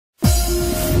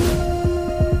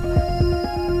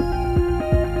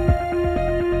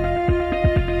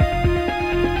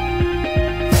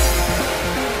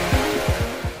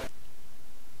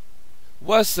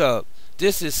What's up?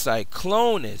 This is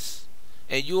Cyclonus,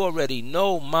 and you already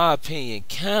know my opinion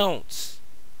counts.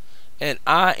 And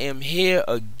I am here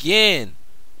again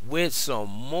with some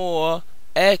more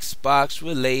Xbox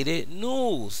related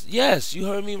news. Yes, you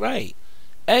heard me right.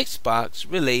 Xbox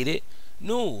related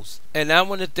news. And I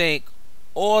want to thank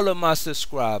all of my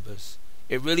subscribers.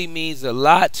 It really means a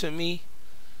lot to me.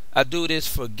 I do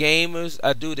this for gamers,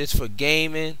 I do this for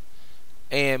gaming,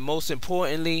 and most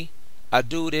importantly, I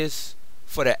do this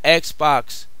for the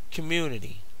Xbox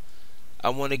community. I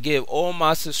want to give all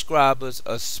my subscribers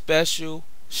a special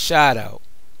shout out.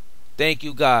 Thank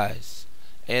you guys,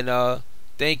 and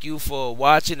thank you for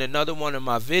watching another one of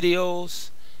my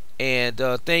videos, and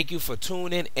thank you for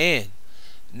tuning in.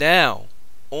 Now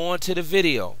on to the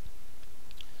video.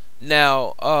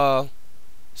 Now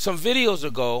some videos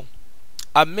ago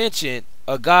I mentioned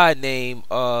a guy named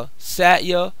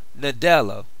Satya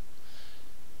Nadella.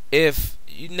 If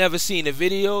you've never seen the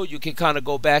video, you can kind of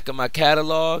go back in my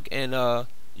catalog and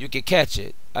you can catch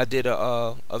it. I did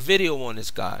a video on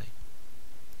this guy,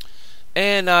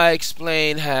 and I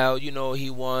explained how he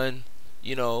won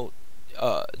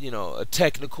a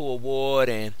technical award,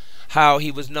 and how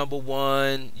he was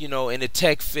 #1 in the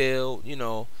tech field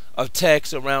of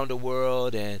techs around the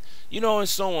world, and and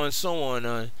so on and so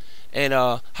on, and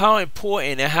how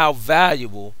important and how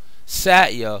valuable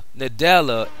Satya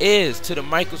Nadella is to the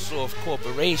Microsoft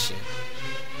Corporation.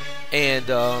 And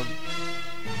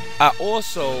I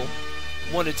also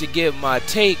wanted to give my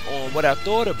take on what I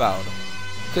thought about him,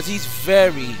 because he's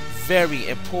very, very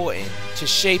important to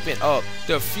shaping up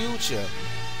the future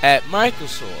at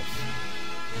Microsoft.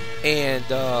 And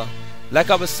like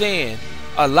I was saying,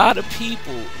 a lot of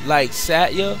people like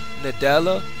Satya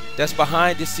Nadella that's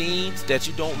behind the scenes that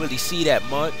you don't really see that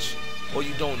much, or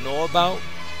you don't know about.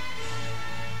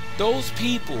 Those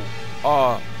people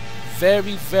are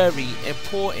very, very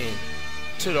important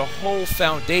to the whole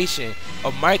foundation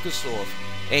of Microsoft,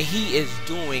 and he is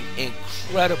doing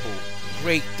incredible,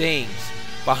 great things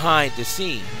behind the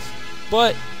scenes.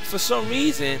 But for some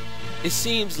reason, it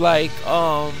seems like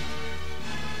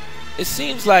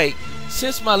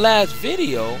since my last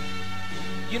video,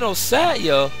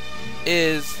 Satya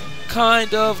is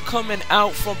kind of coming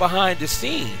out from behind the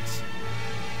scenes.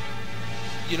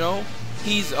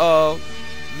 He's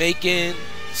making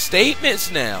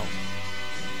statements now.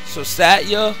 So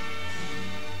Satya,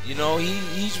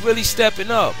 he's really stepping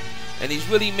up, and he's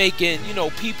really making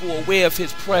people aware of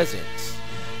his presence,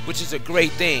 which is a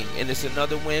great thing, and it's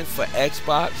another win for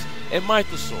Xbox and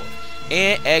Microsoft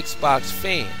and Xbox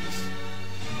fans.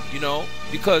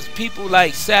 Because people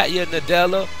like Satya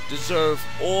Nadella deserve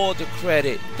all the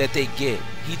credit that they get.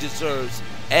 He deserves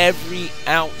every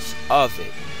ounce of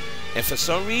it. And for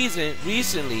some reason,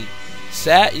 recently,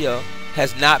 Satya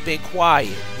has not been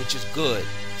quiet, which is good.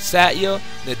 Satya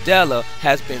Nadella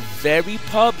has been very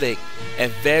public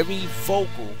and very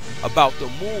vocal about the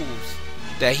moves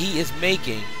that he is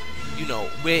making,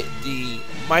 with the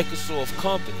Microsoft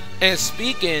company. And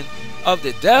speaking of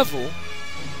the devil,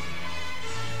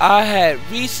 I had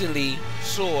recently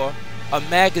saw a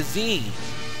magazine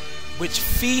which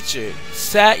featured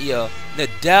Satya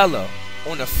Nadella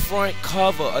on the front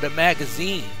cover of the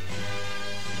magazine.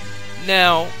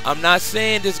 Now, I'm not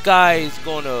saying this guy is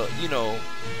gonna,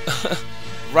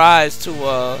 rise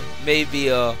to maybe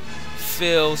a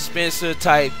Phil Spencer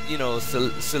type,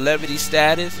 celebrity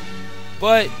status,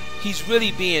 but he's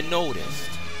really being noticed,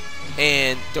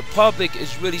 and the public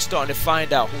is really starting to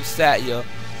find out who Satya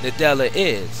Nadella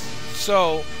is.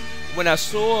 So when I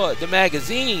saw the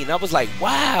magazine, I was like,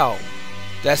 wow,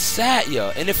 that's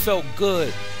Satya, and it felt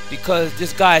good, because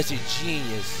this guy is a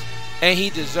genius and he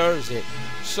deserves it.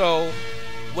 So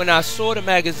when I saw the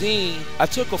magazine, I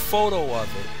took a photo of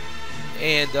it,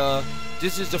 and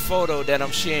this is the photo that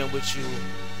I'm sharing with you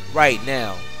right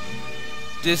now.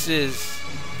 This is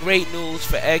great news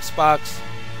for Xbox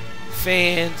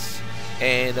fans,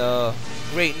 and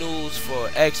great news for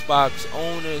Xbox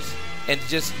owners, and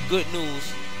just good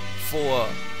news for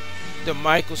the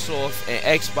Microsoft and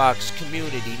Xbox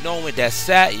community, knowing that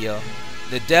Satya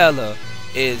Nadella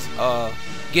is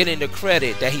getting the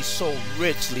credit that he so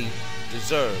richly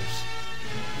deserves.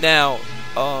 Now,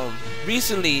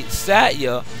 recently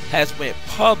Satya has went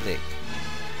public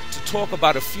to talk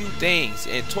about a few things,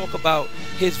 and talk about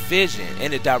his vision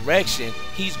and the direction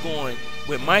he's going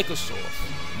with Microsoft.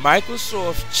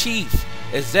 Microsoft Chief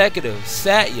Executive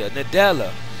Satya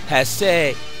Nadella has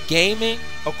said gaming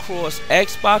across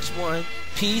Xbox One,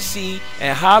 PC,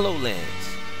 and HoloLens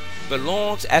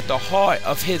belongs at the heart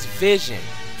of his vision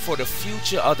for the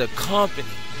future of the company.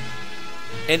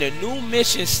 In a new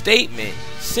mission statement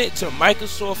sent to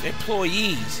Microsoft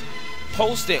employees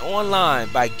posted online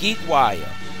by GeekWire,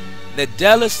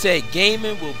 Nadella said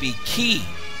gaming will be key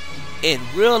in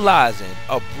realizing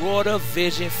a broader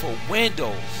vision for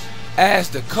Windows as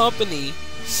the company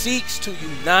seeks to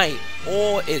unite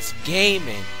all its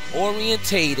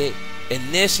gaming-orientated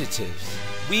initiatives.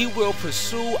 We will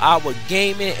pursue our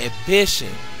gaming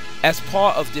ambition as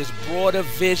part of this broader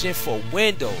vision for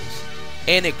Windows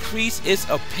and increase its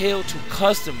appeal to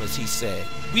customers, he said.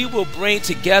 We will bring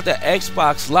together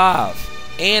Xbox Live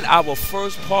and our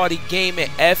first-party gaming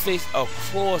efforts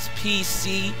across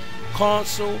PC,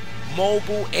 console,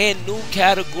 mobile, and new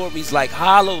categories like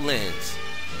HoloLens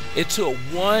into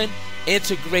one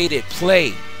integrated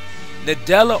play.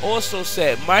 Nadella also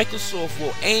said Microsoft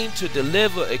will aim to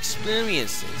deliver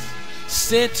experiences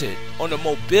centered on the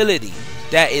mobility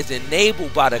that is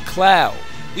enabled by the cloud.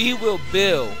 We will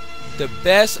build the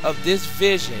best of this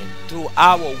vision through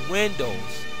our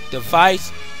Windows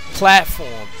device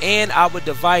platform and our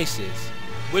devices,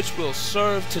 which will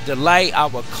serve to delight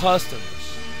our customers.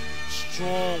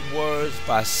 Strong words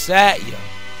by Satya.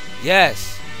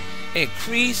 Yes,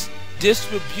 increase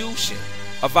distribution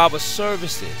of our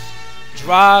services,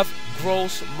 drive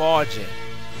gross margin,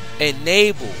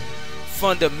 enable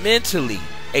fundamentally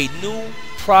a new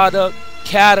product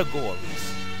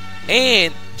categories,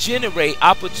 and generate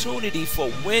opportunity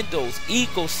for Windows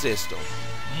ecosystem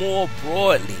more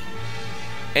broadly.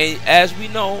 And as we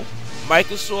know,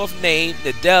 Microsoft named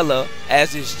Nadella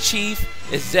as its chief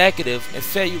executive in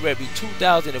February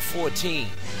 2014,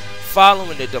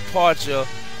 following the departure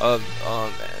of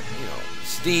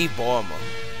Steve Ballmer.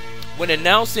 When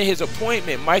announcing his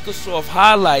appointment, Microsoft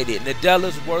highlighted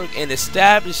Nadella's work in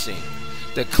establishing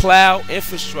the cloud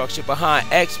infrastructure behind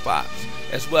Xbox,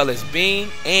 as well as Bing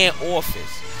and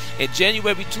Office. In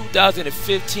January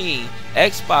 2015,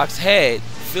 Xbox head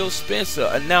Phil Spencer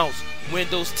announced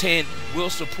Windows 10 will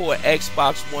support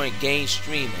Xbox One game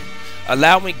streaming,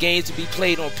 allowing games to be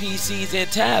played on PCs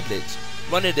and tablets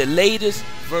running the latest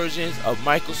versions of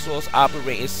Microsoft's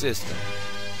operating system.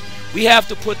 We have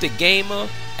to put the gamer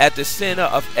at the center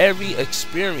of every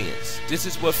experience. This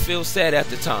is what Phil said at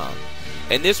the time.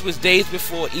 And this was days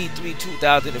before E3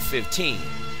 2015.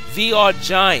 VR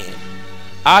giant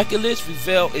Oculus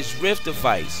revealed its Rift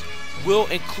device will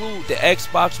include the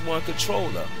Xbox One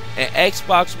controller, and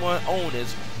Xbox One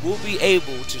owners will be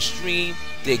able to stream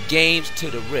their games to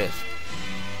the Rift.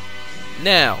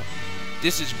 Now,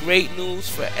 this is great news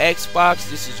for Xbox,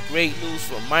 this is great news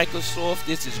for Microsoft,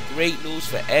 this is great news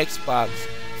for Xbox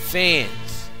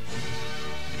fans.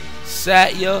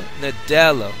 Satya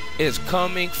Nadella is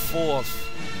coming forth,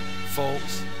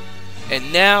 folks,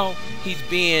 and now he's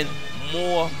being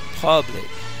more public.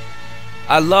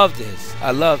 I love this.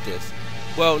 I love this.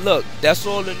 Well, look, that's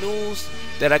all the news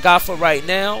that I got for right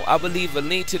now. I will leave a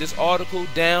link to this article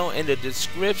down in the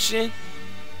description.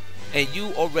 And you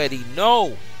already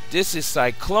know this is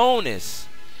Cyclonus,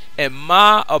 and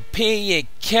my opinion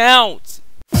counts.